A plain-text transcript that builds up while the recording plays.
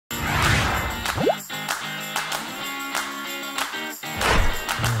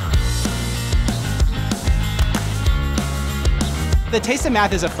The Taste of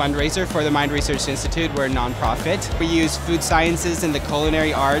Math is a fundraiser for the Mind Research Institute. We're a nonprofit. We use food sciences and the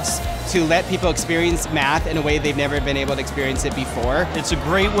culinary arts to let people experience math in a way they've never been able to experience it before. It's a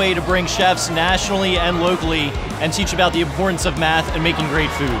great way to bring chefs nationally and locally and teach about the importance of math and making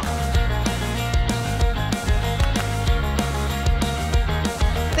great food.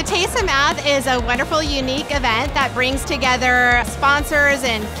 The Taste of Math is a wonderful, unique event that brings together sponsors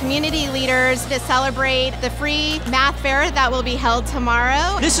and community leaders to celebrate the free math fair that will be held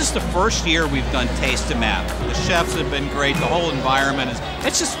tomorrow. This is the first year we've done Taste of Math. The chefs have been great, the whole environment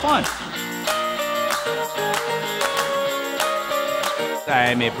it's just fun. I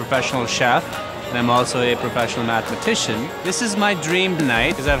am a professional chef, and I'm also a professional mathematician. This is my dream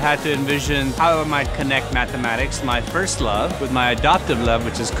night because I've had to envision how I might connect mathematics, my first love, with my adoptive love,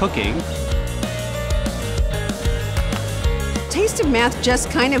 which is cooking. Taste of Math just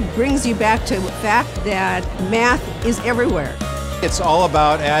kind of brings you back to the fact that math is everywhere. It's all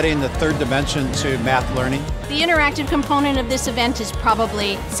about adding the third dimension to math learning. The interactive component of this event is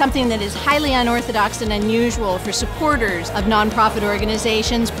probably something that is highly unorthodox and unusual for supporters of nonprofit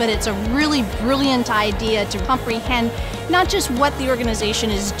organizations, but it's a really brilliant idea to comprehend not just what the organization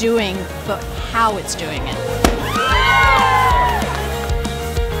is doing, but how it's doing it.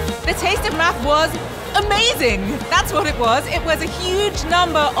 The Taste of Math was amazing. That's what it was. It was a huge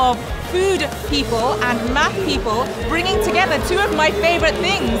number of food people and math people bringing together two of my favorite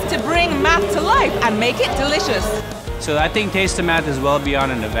things to bring math to life and make it delicious. So I think Taste of Math is well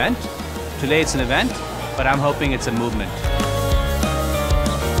beyond an event. Today it's an event, but I'm hoping it's a movement.